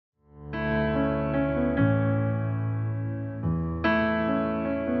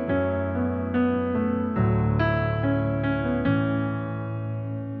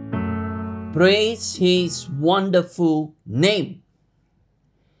Praise His wonderful name.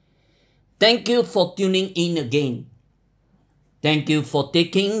 Thank you for tuning in again. Thank you for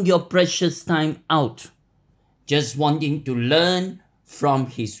taking your precious time out, just wanting to learn from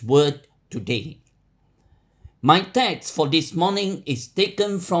His Word today. My text for this morning is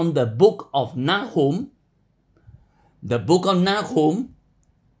taken from the book of Nahum,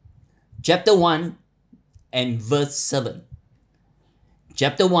 chapter 1 and verse 7.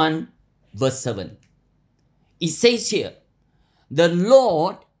 Chapter 1, verse 7. It says here, "The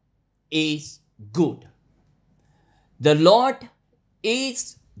Lord is good. The Lord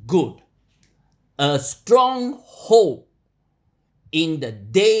is good, a stronghold in the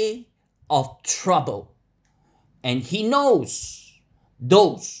day of trouble, and He knows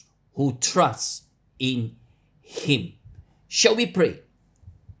those who trust in Him." Shall we pray?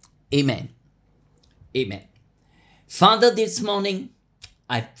 Amen. Amen. Father, this morning,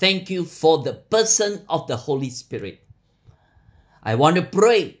 I thank you for the person of the Holy Spirit. I want to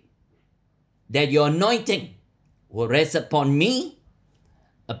pray that your anointing will rest upon me,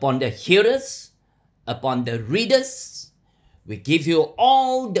 upon the hearers, upon the readers. We give you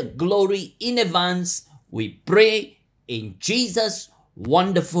all the glory in advance. We pray in Jesus'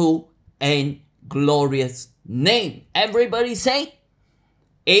 wonderful and glorious name. Everybody say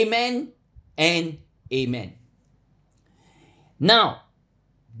amen and amen. Now,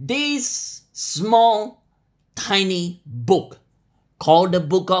 this small, tiny book called the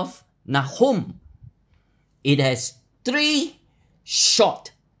book of Nahum, it has 3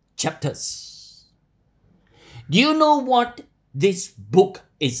 short chapters. Do you know what this book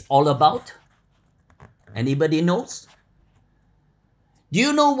is all about? Anybody knows? Do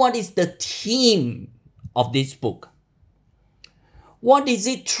you know what is the theme of this book? What does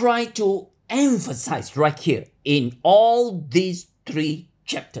it try to emphasize right here in all these 3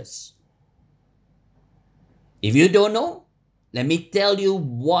 chapters? If you don't know, let me tell you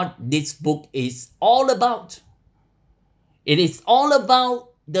what this book is all about. It is all about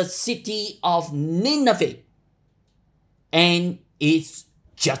the city of Nineveh and its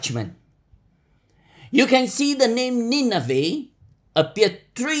judgment. You can see the name Nineveh appear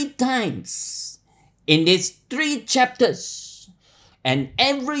 3 times in these 3 chapters. And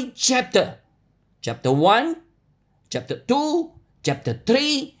every chapter, chapter 1, chapter 2, chapter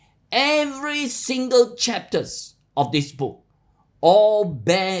 3, every single chapters of this book all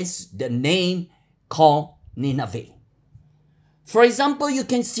bears the name called Nineveh. For example, you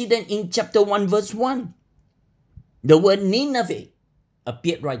can see that in chapter 1 verse 1, the word Nineveh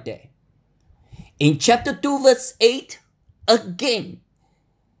appeared right there. In chapter 2 verse 8, again,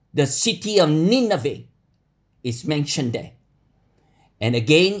 the city of Nineveh is mentioned there. And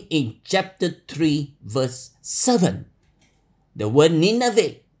again in chapter 3 verse 7, the word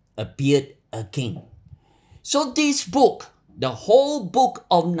Nineveh appeared again. So this book, the whole book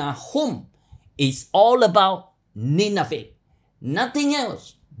of Nahum, is all about Nineveh. Nothing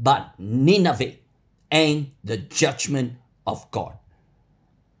else but Nineveh and the judgment of God.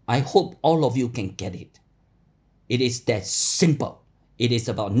 I hope all of you can get it. It is that simple. It is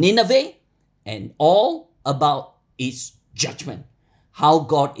about Nineveh and all about its judgment. How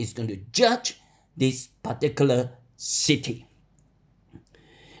God is going to judge this particular city.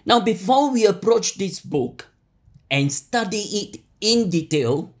 Now, before we approach this book and study it in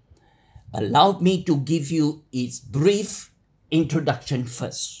detail, allow me to give you its brief introduction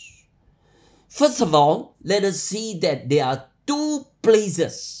first. First of all, let us see that there are 2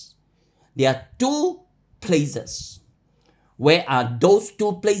 places. There are 2 places. Where are those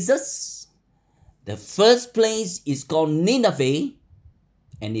 2 places? The first place is called Nineveh,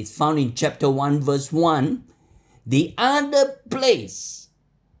 and it's found in chapter 1 verse 1. The other place,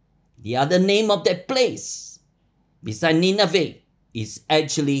 the other name of that place beside Nineveh is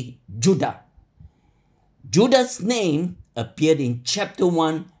actually Judah. Judah's name appeared in chapter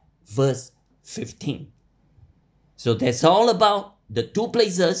 1 verse 15. So that's all about the 2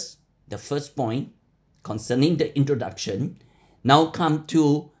 places. The first point concerning the introduction. Now come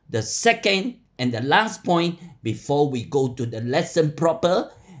to the second and the last point before we go to the lesson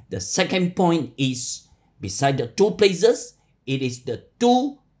proper. The second point is, beside the 2 places, it is the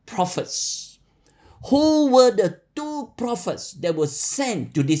 2 prophets. Who were the 2 prophets that were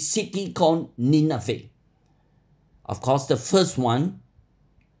sent to this city called Nineveh? Of course, the first one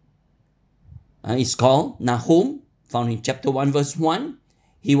is called Nahum, found in chapter 1 verse 1.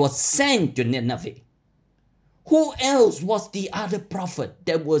 He was sent to Nineveh. Who else was the other prophet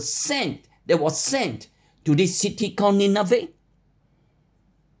that was sent to this city called Nineveh?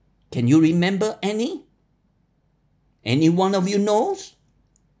 Can you remember any? Any one of you knows?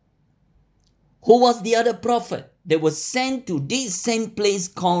 Who was the other prophet that was sent to this same place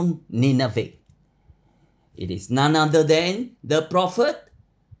called Nineveh? It is none other than the prophet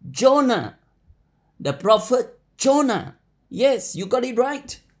Jonah. The prophet Jonah. Yes, you got it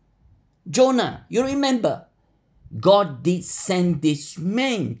right. Jonah, you remember, God did send this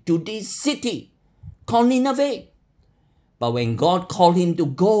man to this city called Nineveh. But when God called him to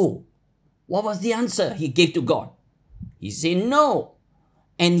go, what was the answer he gave to God? He said no.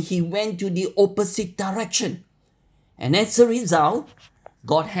 And he went to the opposite direction. And as a result,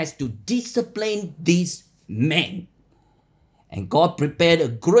 God has to discipline this man. And God prepared a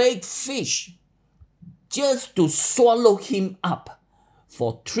great fish just to swallow him up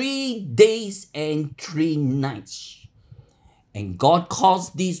for 3 days and 3 nights. And God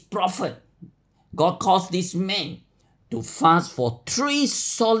caused this prophet, God caused this man to fast for 3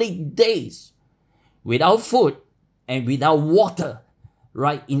 solid days without food and without water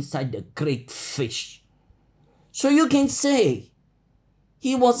right inside the great fish. So you can say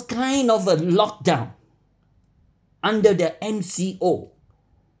he was kind of a lockdown under the MCO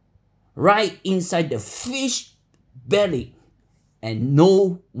right inside the fish belly and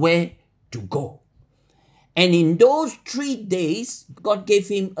nowhere to go. And in those 3 days, God gave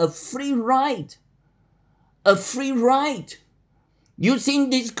him a free ride. A free ride using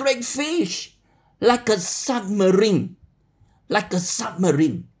this great fish like a submarine. Like a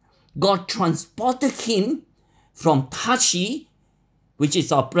submarine. God transported him from Tashi, which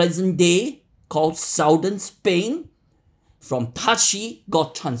is our present day called southern Spain. From Tashi,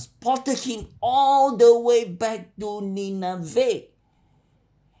 God transported him all the way back to Nineveh.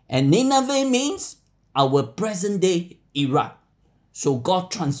 And Nineveh means our present day Iraq. So God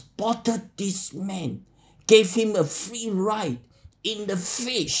transported this man, gave him a free ride in the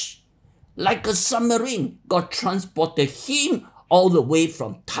fish. Like a submarine, God transported him all the way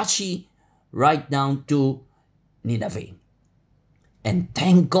from Tashi right down to Nineveh. And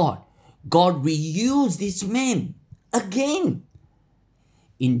thank God, God reused this man again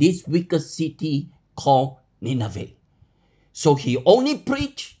in this wicked city called Nineveh. So he only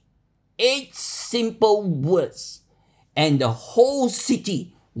preached 8 simple words, and the whole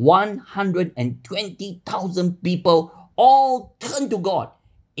city, 120,000 people, all turned to God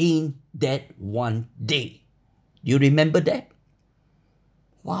in that one day. Do you remember that?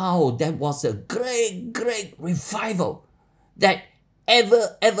 Wow, that was a great, great revival that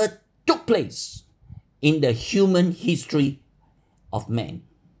ever took place in the human history of man.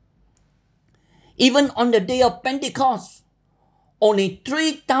 Even on the day of Pentecost, only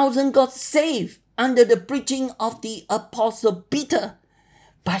 3,000 got saved under the preaching of the Apostle Peter.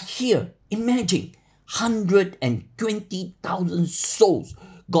 But here, imagine 120,000 souls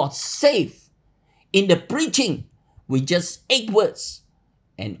got saved in the preaching with just 8 words,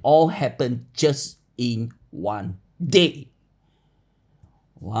 and all happened just in one day.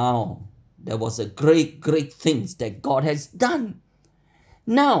 Wow, that was a great, great things that God has done.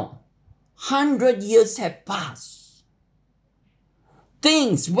 Now, 100 years have passed.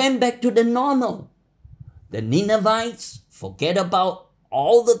 Things went back to the normal. The Ninevites forget about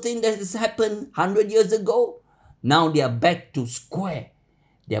all the things that has happened 100 years ago. Now they are back to square.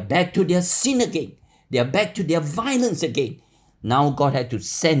 They are back to their sin again. They are back to their violence again. Now God had to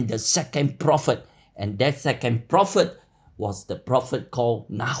send the second prophet. And that second prophet was the prophet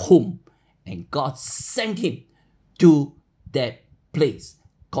called Nahum. And God sent him to that place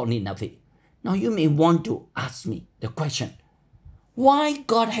called Nineveh. Now you may want to ask me the question, why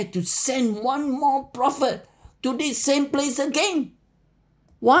God had to send one more prophet to this same place again?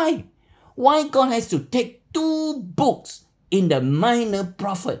 Why? Why God has to take 2 books in the minor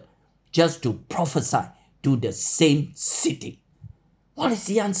prophet just to prophesy to the same city? What is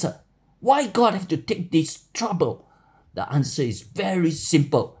the answer? Why God have to take this trouble? The answer is very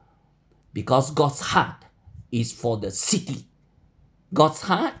simple. Because God's heart is for the city. God's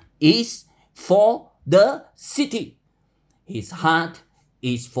heart is for the city. His heart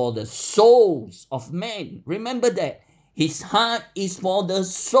is for the souls of men. Remember that. His heart is for the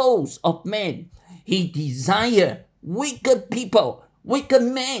souls of men. He desires wicked people, wicked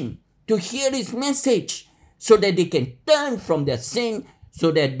men, to hear his message so that they can turn from their sin,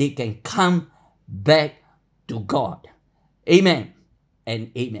 so that they can come back to God. Amen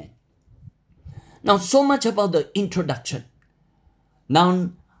and amen. Now, so much about the introduction.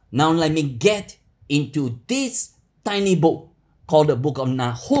 Now let me get into this tiny book called the book of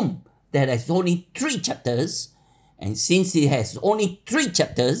Nahum that has only 3 chapters. And since it has only 3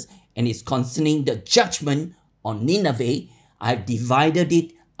 chapters and is concerning the judgment on Nineveh, I've divided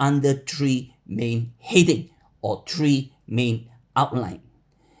it under 3 main heading or 3 main outline.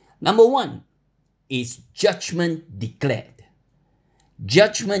 Number 1, is judgment declared.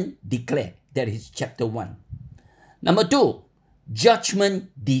 Judgment declared. That is chapter 1. Number 2, judgment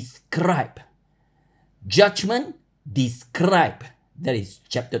described. Judgment described. That is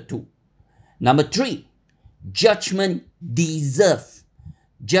chapter 2. Number 3, judgment deserve.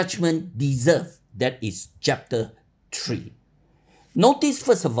 Judgment deserve. That is chapter 3. Notice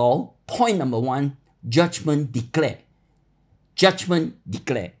first of all, point number 1, judgment declared. Judgment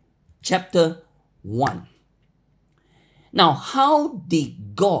declared. Chapter 1. Now, how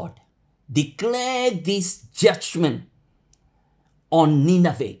did God declare this judgment on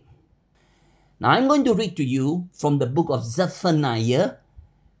Nineveh? Now, I'm going to read to you from the book of Zephaniah,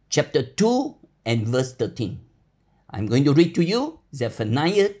 chapter 2 and verse 13. I'm going to read to you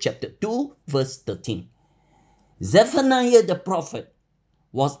Zephaniah chapter 2, verse 13. Zephaniah the prophet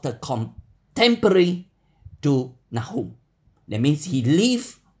was the contemporary to Nahum. That means he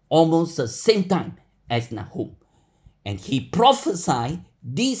lived almost the same time as Nahum. And he prophesied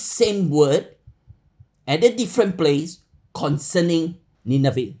this same word at a different place concerning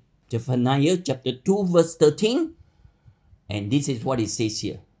Nineveh. Zephaniah chapter 2 verse 13. And this is what it says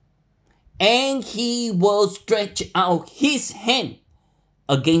here. And he will stretch out his hand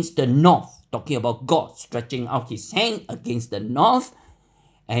against the north. Talking about God stretching out his hand against the north.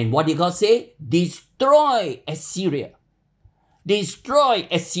 And what did God say? Destroy Assyria. Destroy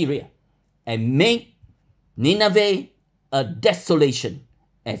Assyria. And make Nineveh a desolation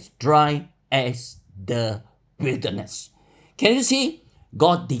as dry as the wilderness. Can you see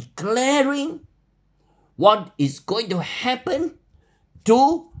God declaring what is going to happen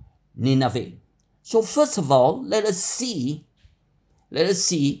to Nineveh? So first of all, let us see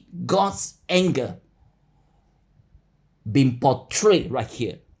God's anger being portrayed right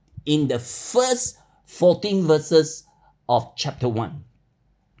here in the first 14 verses of chapter 1.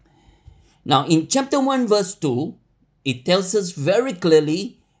 Now, in chapter 1, verse 2, it tells us very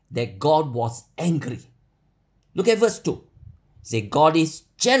clearly that God was angry. Look at verse 2. Say, God is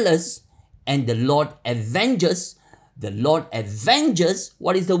jealous and the Lord avenges. The Lord avenges,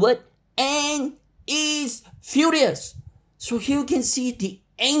 what is the word? And is furious. So here you can see the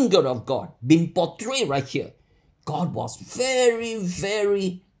anger of God being portrayed right here. God was very,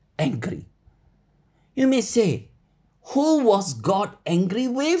 very angry. You may say, who was God angry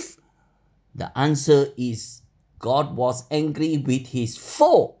with? The answer is God was angry with his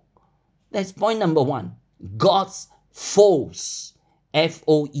foe. That's point number 1. God's foes.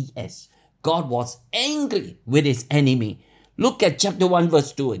 F-O-E-S. God was angry with his enemy. Look at chapter 1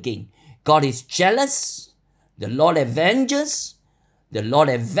 verse 2 again. God is jealous. The Lord avenges. The Lord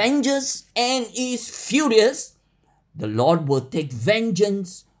avenges and is furious. The Lord will take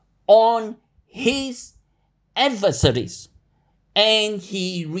vengeance on his adversaries. And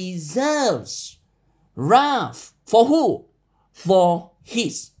he reserves wrath for who? For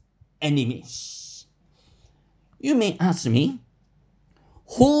his enemies. You may ask me,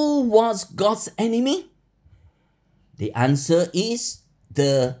 who was God's enemy? The answer is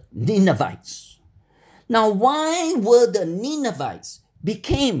the Ninevites. Now, why were the Ninevites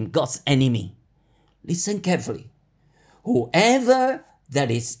became God's enemy? Listen carefully. Whoever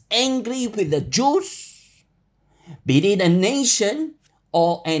that is angry with the Jews, be it a nation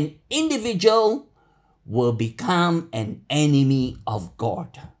or an individual, will become an enemy of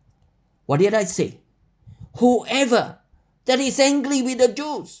God. What did I say? Whoever that is angry with the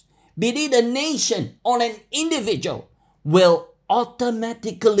Jews, be it a nation or an individual, will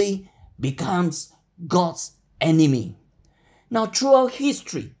automatically becomes God's enemy. Now, throughout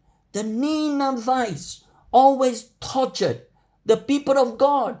history, the Ninevites always tortured the people of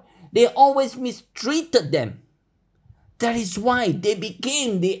God. They always mistreated them. That is why they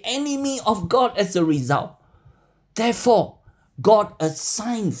became the enemy of God as a result. Therefore, God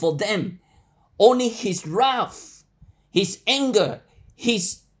assigned for them only his wrath, his anger,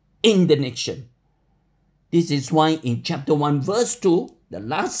 his indignation. This is why in chapter 1 verse 2, the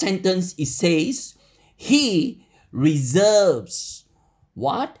last sentence, it says, he reserves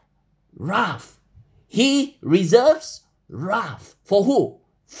what? Wrath. He reserves wrath. For who?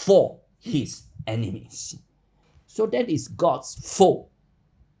 For his enemies. So that is God's foe.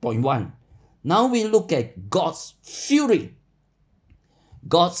 Point 1. Now we look at God's fury.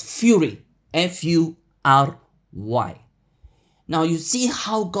 God's fury. F-U-R-Y. Now you see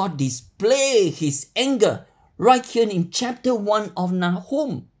how God displays his anger right here in chapter 1 of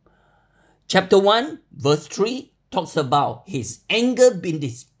Nahum. Chapter 1 verse 3 talks about his anger being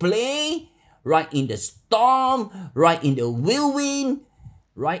displayed right in the storm, right in the whirlwind,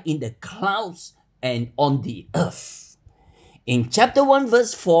 right in the clouds, and on the earth. In chapter 1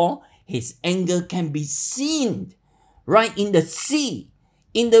 verse 4, His anger can be seen right in the sea,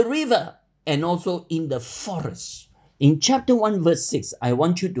 in the river, and also in the forest. In chapter 1, verse 6, I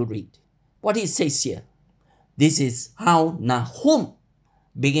want you to read what it says here. This is how Nahum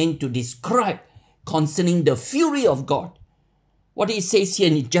began to describe concerning the fury of God. What he says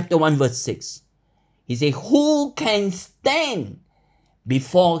here in chapter 1, verse 6. He says, who can stand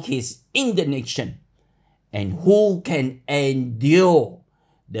before his indignation? And who can endure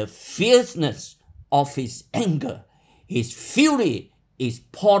the fierceness of his anger? His fury is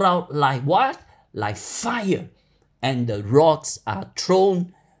poured out like what? Like fire, and the rocks are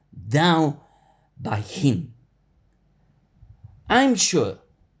thrown down by him. I'm sure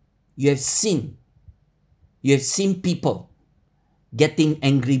you have seen people getting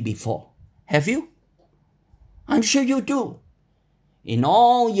angry before. Have you? I'm sure you do. In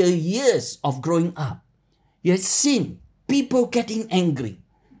all your years of growing up, you have seen people getting angry.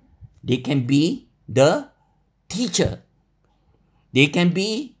 They can be the teacher. They can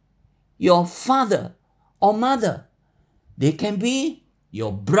be your father or mother. They can be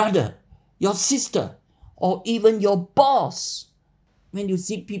your brother, your sister, or even your boss. When you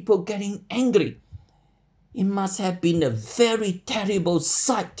see people getting angry, it must have been a very terrible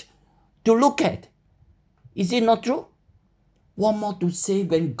sight to look at. Is it not true? One more to say,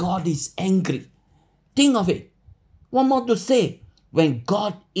 when God is angry. Think of it. One more to say, when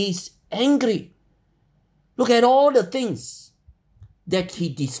God is angry. Look at all the things that he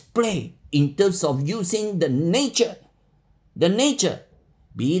displayed in terms of using the nature,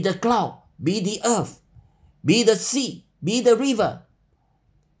 be the cloud, be the earth, be the sea, be the river.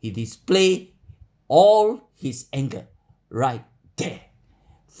 He displayed all his anger right there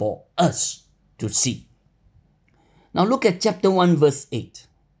for us to see. Now look at chapter 1, verse 8.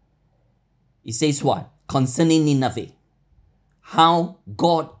 It says what? Concerning Nineveh. How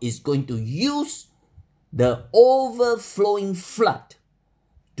God is going to use the overflowing flood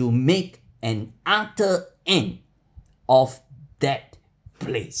to make an utter end of that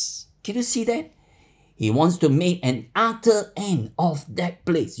place. Can you see that? He wants to make an utter end of that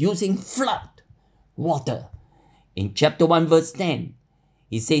place using flood water. In chapter 1, verse 10,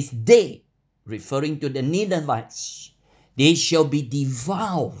 he says, they, referring to the Ninevites, they shall be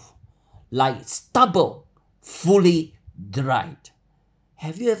devoured like stubble, fully dried.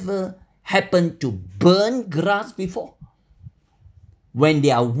 Have you ever happened to burn grass before? When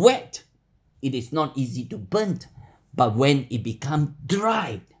they are wet, it is not easy to burn, but when it becomes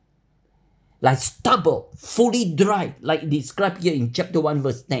dry, like stubble, fully dry, like described here in chapter 1,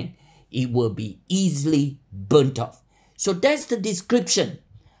 verse 10, it will be easily burnt off. So that's the description.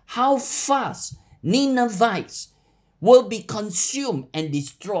 How fast Ninevites will be consumed and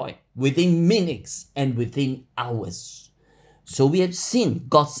destroyed within minutes and within hours. So we have seen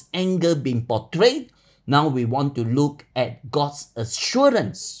God's anger being portrayed. Now we want to look at God's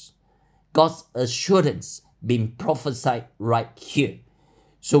assurance. God's assurance being prophesied right here.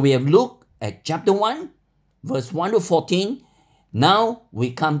 So we have looked at chapter 1, verse 1 to 14. Now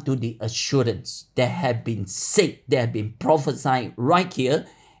we come to the assurance that have been said, that have been prophesied right here.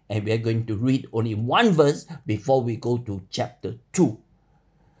 And we are going to read only one verse before we go to chapter 2.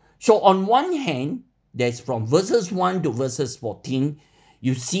 So on one hand, there's from verses 1 to verses 14,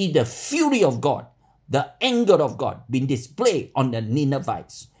 you see the fury of God, the anger of God being displayed on the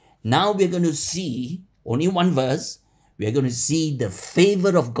Ninevites. Now we're going to see only one verse. We're going to see the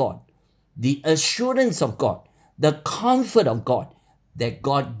favor of God, the assurance of God, the comfort of God that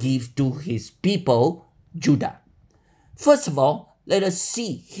God gives to his people, Judah. First of all, let us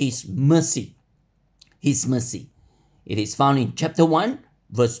see his mercy. His mercy. It is found in chapter 1,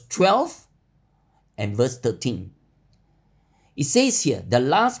 verse 12 and verse 13. It says here, the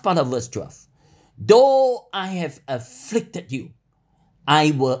last part of verse 12, though I have afflicted you,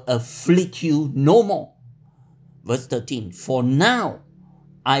 I will afflict you no more. Verse 13, for now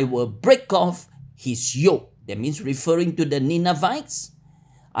I will break off his yoke. That means referring to the Ninevites.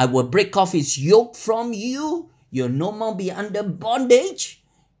 I will break off his yoke from you. You'll no more be under bondage.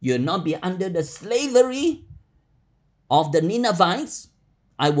 You'll not be under the slavery of the Ninevites.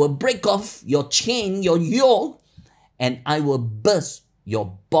 I will break off your chain, your yoke, and I will burst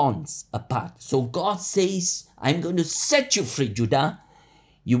your bonds apart. So God says, I'm going to set you free, Judah.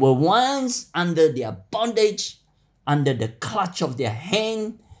 You were once under their bondage, under the clutch of their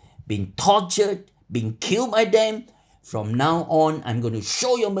hand, being tortured, being killed by them. From now on, I'm going to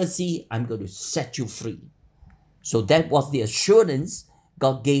show you mercy. I'm going to set you free. So that was the assurance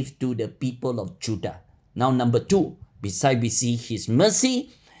God gave to the people of Judah. Now, number 2, beside we see his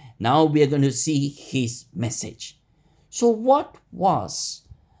mercy, now we are going to see his message. So what was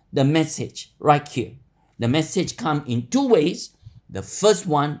the message right here. The message comes in two ways. The first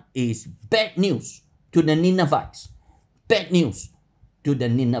one is bad news to the Ninevites. Bad news to the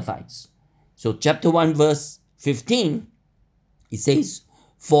Ninevites. So chapter 1 verse 15, it says,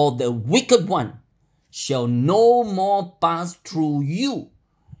 "For the wicked one shall no more pass through you.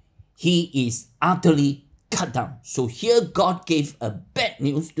 He is utterly cut down." So here God gave a bad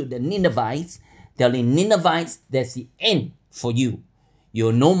news to the Ninevites, telling Ninevites, there's the end for you.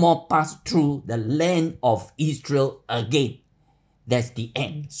 You'll no more pass through the land of Israel again. That's the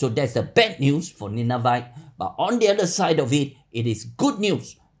end. So that's the bad news for Nineveh. But on the other side of it, it is good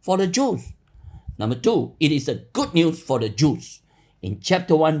news for the Jews. Number two, it is a good news for the Jews. In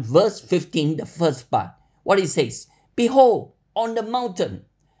chapter 1, verse 15, the first part, what it says, "Behold, on the mountain,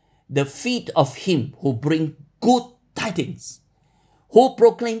 the feet of him who bring good tidings, who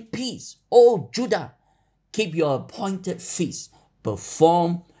proclaim peace. O Judah, keep your appointed feast,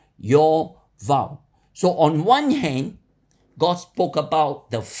 perform your vow." So on one hand, God spoke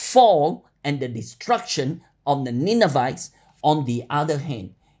about the fall and the destruction of the Ninevites. On the other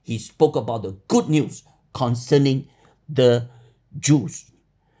hand, he spoke about the good news concerning the Jews.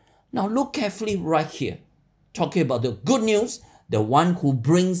 Now look carefully right here. Talking about the good news, the one who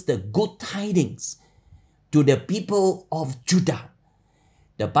brings the good tidings to the people of Judah.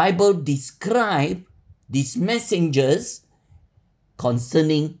 The Bible describes these messengers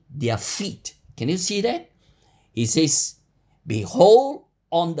concerning their feet. Can you see that? He says, "Behold,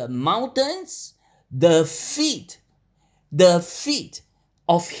 on the mountains, the feet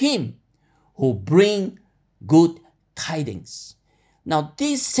of him who bring good tidings." Now,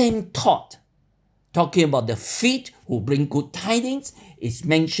 this same thought, talking about the feet who bring good tidings, is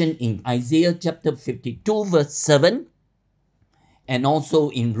mentioned in Isaiah chapter 52, verse 7, and also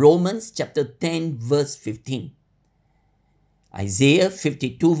in Romans chapter 10, verse 15. Isaiah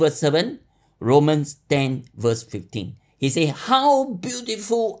 52, verse 7, Romans 10, verse 15. He says, "How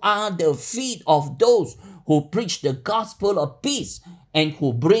beautiful are the feet of those who preach the gospel of peace and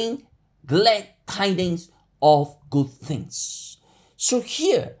who bring glad tidings of good things." So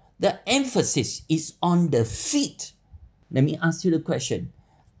here, the emphasis is on the feet. Let me ask you the question.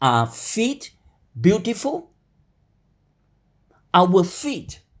 Are feet beautiful? Our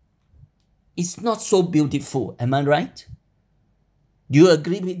feet is not so beautiful. Am I right? Do you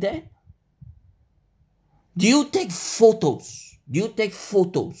agree with that? Do you take photos? Do you take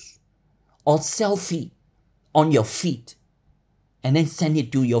photos or selfie on your feet and then send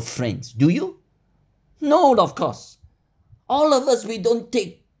it to your friends? Do you? No, of course. All of us, we don't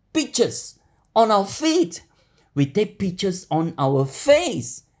take pictures on our feet. We take pictures on our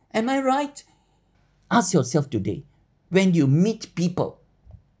face. Am I right? Ask yourself today, when you meet people,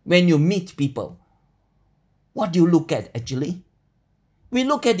 what do you look at actually? We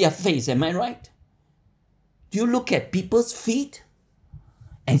look at their face, am I right? Do you look at people's feet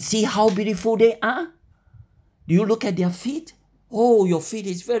and see how beautiful they are? Do you look at their feet? Oh, your feet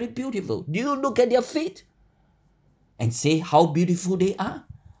is very beautiful. Do you look at their feet and say how beautiful they are?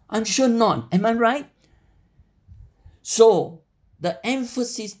 I'm sure not. Am I right? So, the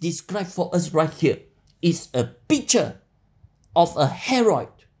emphasis described for us right here is a picture of a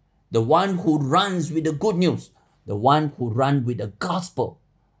herald, the one who runs with the good news, the one who runs with the gospel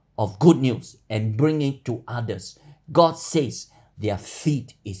of good news and bring it to others. God says their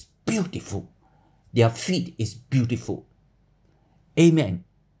feet is beautiful. Their feet is beautiful. Amen.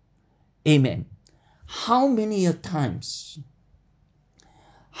 Amen. How many times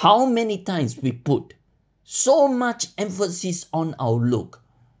we put so much emphasis on our look?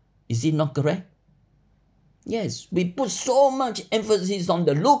 Is it not correct? Yes, we put so much emphasis on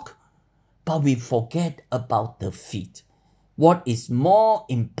the look, but we forget about the feet. What is more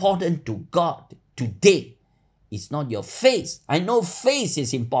important to God today is not your face. I know face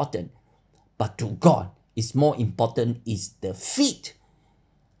is important, but to God, it's more important is the feet.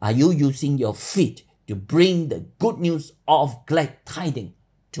 Are you using your feet to bring the good news of glad tidings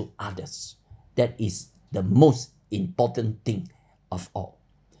to others? That is the most important thing of all.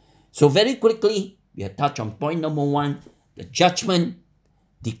 So very quickly, we have touched on point number 1, the judgment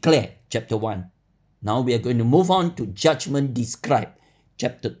declared, chapter 1. Now we are going to move on to judgment described,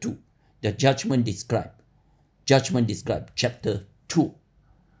 chapter 2. The judgment described, chapter 2.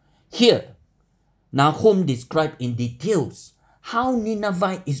 Here, Nahum described in details how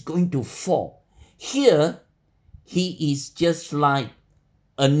Nineveh is going to fall. Here, he is just like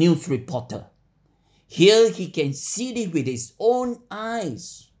a news reporter. Here, he can see it with his own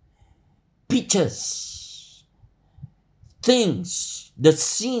eyes. Pictures, things, the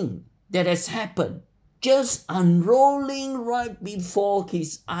scene that has happened. just unrolling right before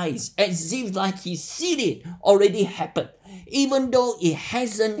his eyes, as if like he seen it already happened, even though it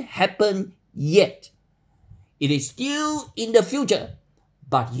hasn't happened yet. It is still in the future,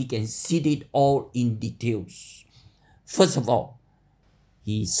 but he can see it all in details. First of all,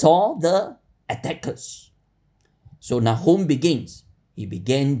 he saw the attackers. So Nahum begins. He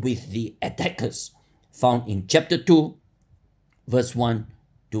began with the attackers, found in chapter 2, verse 1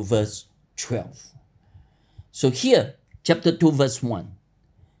 to verse 12. So here, chapter 2, verse 1,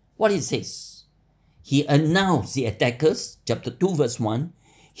 what it says? He announced the attackers, chapter 2, verse 1,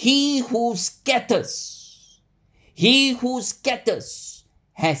 he who scatters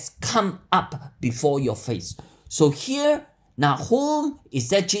has come up before your face. So here, Nahum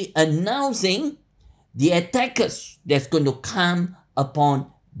is actually announcing the attackers that's going to come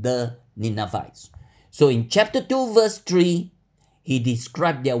upon the Ninevites. So in chapter 2, verse 3, he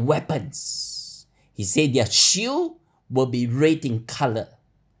described their weapons. He said their shield will be red in color.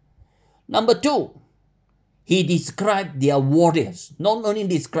 Number 2, he described their warriors. Not only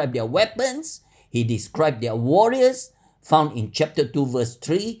described their weapons, he described their warriors. Found in chapter 2, verse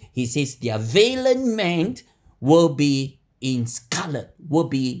 3, he says their valiant men will be in scarlet, will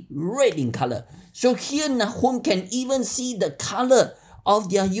be red in color. So here Nahum can even see the color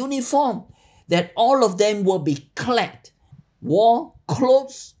of their uniform, that all of them will be clad, wore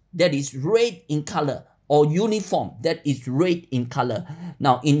clothes that is red in color, or uniform that is red in color.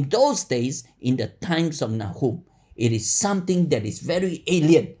 Now, in those days, in the times of Nahum, it is something that is very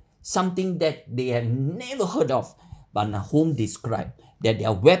alien, something that they have never heard of. But Nahum described that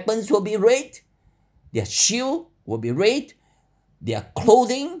their weapons will be red, their shield will be red, their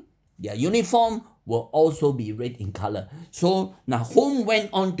clothing, their uniform will also be red in color. So Nahum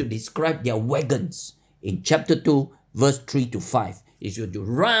went on to describe their wagons in chapter 2, verse 3 to 5. It's going to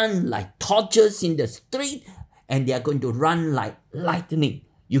run like torches in the street, and they are going to run like lightning.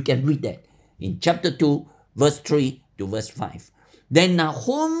 You can read that in chapter 2, verse 3 to verse 5. Then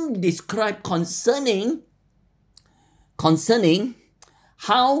Nahum described concerning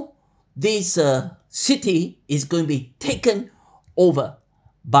how this city is going to be taken over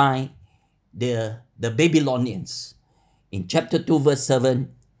by the Babylonians. In chapter 2, verse 7,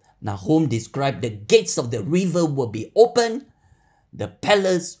 Nahum described the gates of the river will be open, the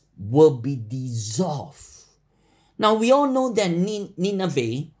palace will be dissolved. Now we all know that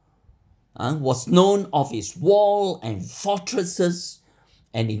Nineveh was known of its wall and fortresses,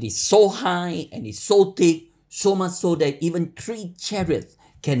 and it is so high and it's so thick, so much so that even 3 chariots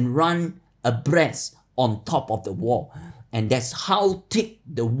can run abreast on top of the wall. And that's how thick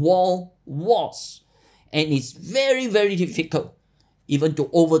the wall was. And it's very, very difficult even to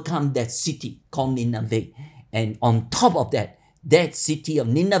overcome that city called Nineveh. And on top of that, that city of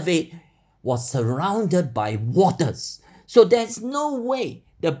Nineveh was surrounded by waters. So there's no way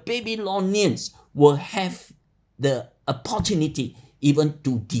the Babylonians will have the opportunity even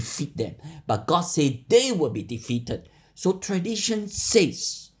to defeat them. But God said they will be defeated. So tradition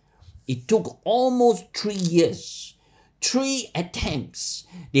says it took almost 3 years, 3 attempts.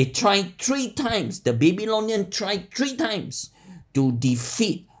 They tried 3 times. The Babylonians tried 3 times to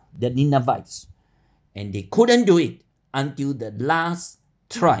defeat the Ninevites. And they couldn't do it until the last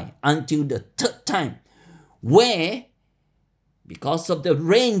try, until the 3rd time, where because of the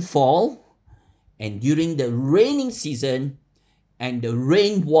rainfall and during the raining season, and the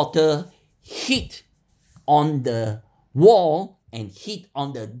rainwater hit on the wall and hit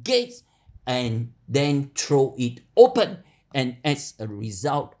on the gates and then throw it open. And as a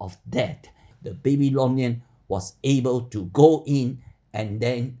result of that, the Babylonian was able to go in and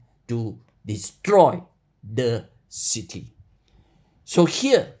then to destroy the city. So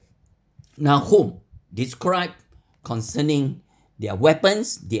here, Nahum described concerning their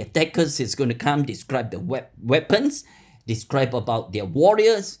weapons. The attackers is going to come, describe the weapons, describe about their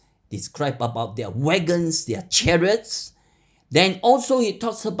warriors, describe about their wagons, their chariots. Then also he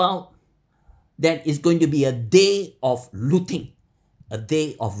talks about that it's going to be a day of looting, a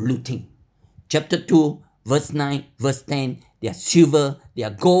day of looting. Chapter 2, verse 9, verse 10, their silver,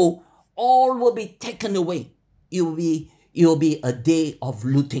 their gold, all will be taken away. It will be a day of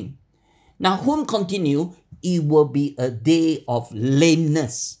looting. Nahum continue, it will be a day of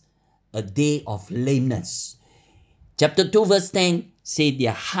lameness, a day of lameness. Chapter 2, verse 10 say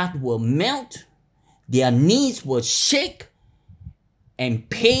their heart will melt, their knees will shake, and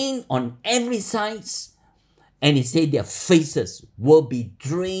pain on every side. And he said their faces will be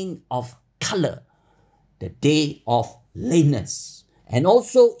drained of color, the day of lameness. And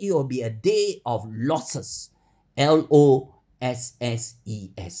also it will be a day of losses, L-O-S-S.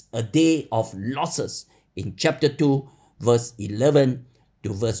 losses, a day of losses in chapter 2, verse 11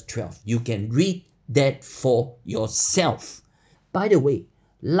 to verse 12. You can read that for yourself. By the way,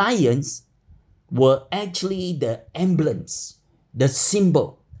 lions were actually the emblems, the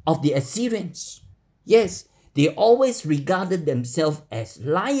symbol of the Assyrians. Yes, they always regarded themselves as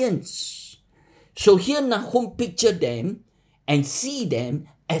lions. So here Nahum pictured them and see them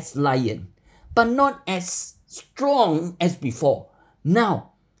as lion, but not as strong as before.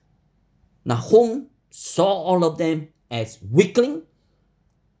 Now, Nahum saw all of them as weakling,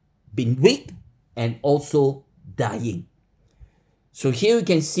 being weak, and also dying. So here you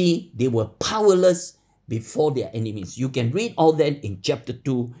can see they were powerless before their enemies. You can read all that in chapter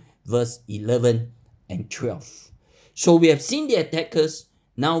 2, verse 11 and 12. So we have seen the attackers,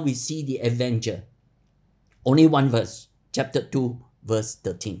 now we see the avenger. Only one verse, chapter 2, verse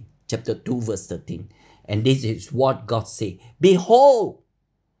 13. Chapter 2, verse 13. And this is what God said. Behold,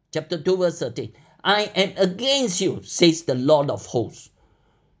 chapter 2, verse 13. I am against you, says the Lord of hosts.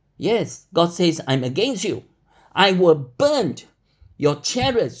 Yes, God says, I'm against you. I will burn your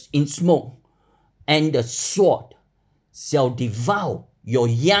chariots in smoke, and the sword shall devour your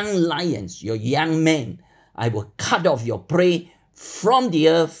young lions, your young men. I will cut off your prey from the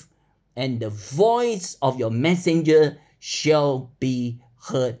earth, and the voice of your messenger shall be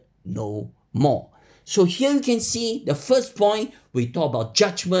heard no more. So here you can see the first point, we talk about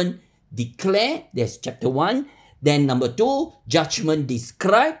judgment declare, that's chapter 1. Then number 2, judgment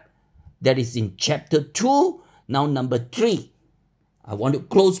describe, that is in chapter 2. Now number 3, I want to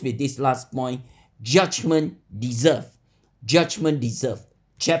close with this last point, judgment deserve. Judgment deserve,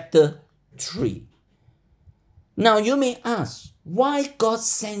 chapter 3. Now you may ask, why God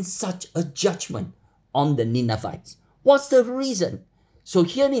sent such a judgment on the Ninevites? What's the reason? So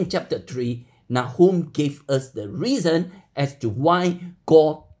here in chapter 3, Nahum gave us the reason as to why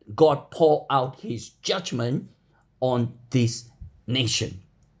God poured out his judgment on this nation.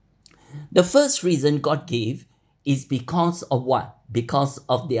 The first reason God gave is because of what? Because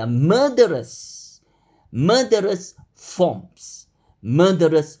of their murderous forms.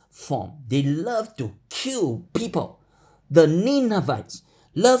 Murderous form. They love to kill people. The Ninevites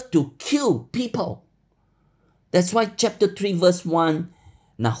love to kill people. That's why chapter 3 verse 1,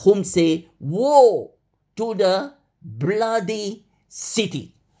 Nahum say, woe to the bloody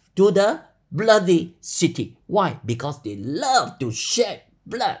city. To the bloody city. Why? Because they love to shed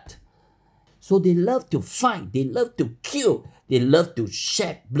blood. So they love to fight, they love to kill, they love to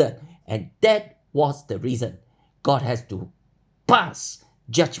shed blood. And that was the reason God has to pass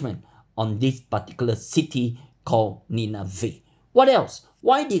judgment on this particular city called Nineveh. What else?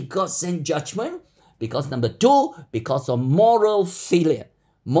 Why did God send judgment? Because number 2, because of moral failure.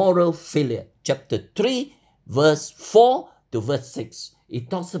 Moral failure. Chapter 3, verse 4 to verse 6. It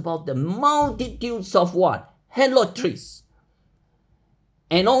talks about the multitudes of what? Helotries.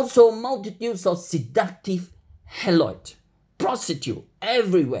 And also multitudes of seductive harlot, prostitute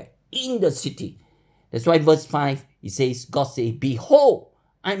everywhere in the city. That's why verse 5, it says, God says, behold,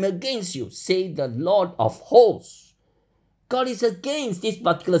 I'm against you, say the Lord of hosts. God is against this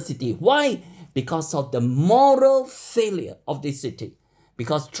particular city. Why? Because of the moral failure of this city.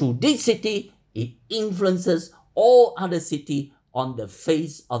 Because through this city, it influences all other cities on the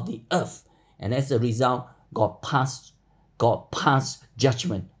face of the earth. And as a result, God passed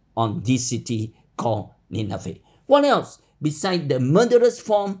judgment on this city called Nineveh. What else? Besides the murderous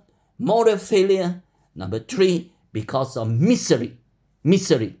form, moral failure. Number 3, because of misery.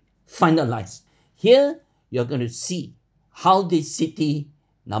 Misery finalized. Here, you're going to see how this city,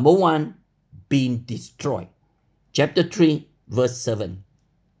 number 1, being destroyed. Chapter 3, verse 7.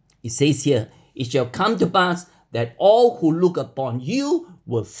 It says here, it shall come to pass that all who look upon you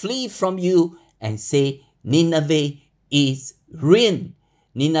will flee from you and say, Nineveh is ruined.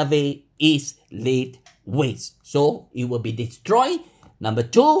 Nineveh is laid waste. So it will be destroyed. Number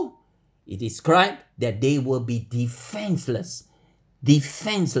 2, it described that they will be defenseless.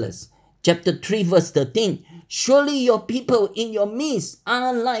 Defenseless. Chapter 3, verse 13. Surely your people in your midst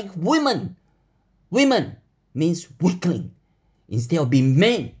are like women. Women means weakling. Instead of being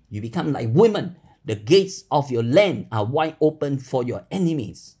men, you become like women. The gates of your land are wide open for your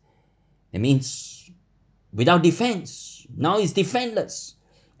enemies. That means without defense, now it's defenseless.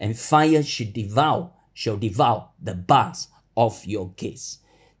 And fire shall devour the bars of your gates.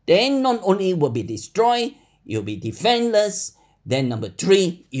 Then not only will be destroyed, you'll be defenseless. Then number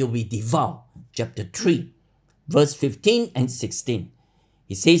 3, you'll be devoured. Chapter 3, verse 15 and 16.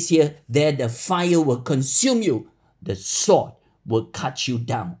 It says here, there the fire will consume you, the sword will cut you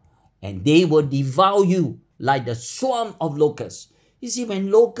down, and they will devour you like the swarm of locusts. You see,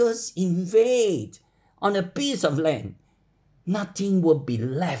 when locusts invade on a piece of land, nothing will be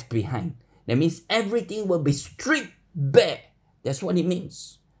left behind. That means everything will be stripped bare. That's what it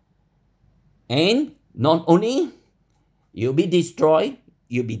means. And not only you'll be destroyed,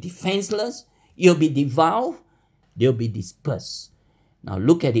 you'll be defenseless, you'll be devoured, they'll be dispersed. Now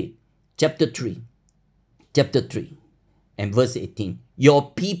look at it. Chapter 3 and verse 18.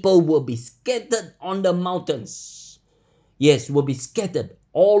 Your people will be scattered on the mountains. Yes, will be scattered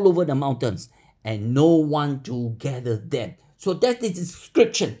all over the mountains, and no one to gather them. So that is the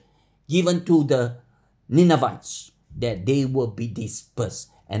description given to the Ninevites, that they will be dispersed.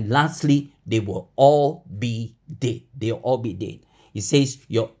 And lastly, they will all be dead. They'll all be dead. It says,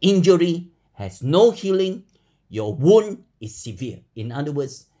 your injury has no healing, your wound is severe. In other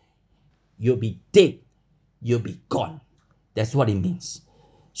words, you'll be dead, you'll be gone. That's what it means.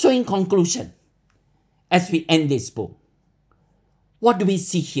 So, in conclusion, as we end this book, what do we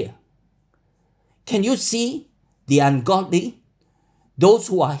see here? Can you see the ungodly, those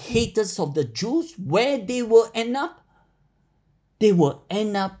who are haters of the Jews, where they will end up? They will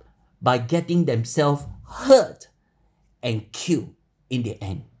end up by getting themselves hurt and killed in the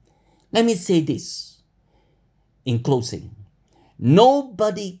end. Let me say this in closing.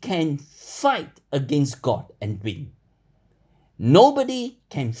 Nobody can fight against God and win. Nobody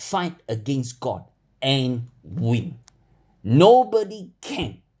can fight against God and win. Nobody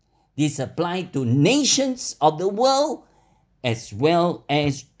can. This applies to nations of the world as well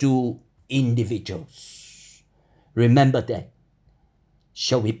as to individuals. Remember that.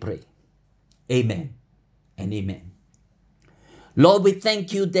 Shall we pray? Amen and amen. Lord, we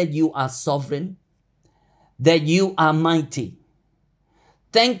thank you that you are sovereign, that you are mighty.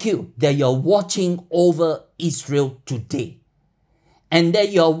 Thank you that you're watching over Israel today, and that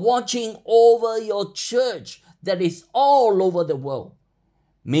you're watching over your church that is all over the world.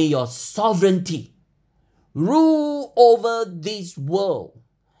 May your sovereignty rule over this world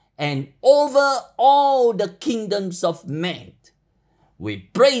and over all the kingdoms of men. We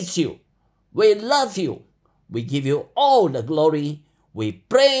praise you. We love you. We give you all the glory. We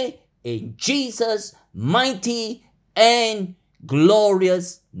pray in Jesus' mighty and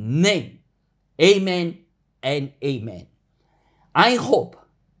glorious name. Amen and amen. I hope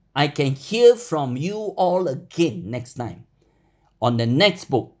I can hear from you all again next time on the next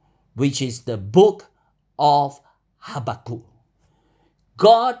book, which is the book of Habakkuk.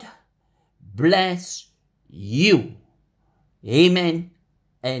 God bless you. Amen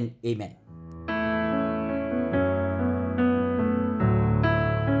and amen.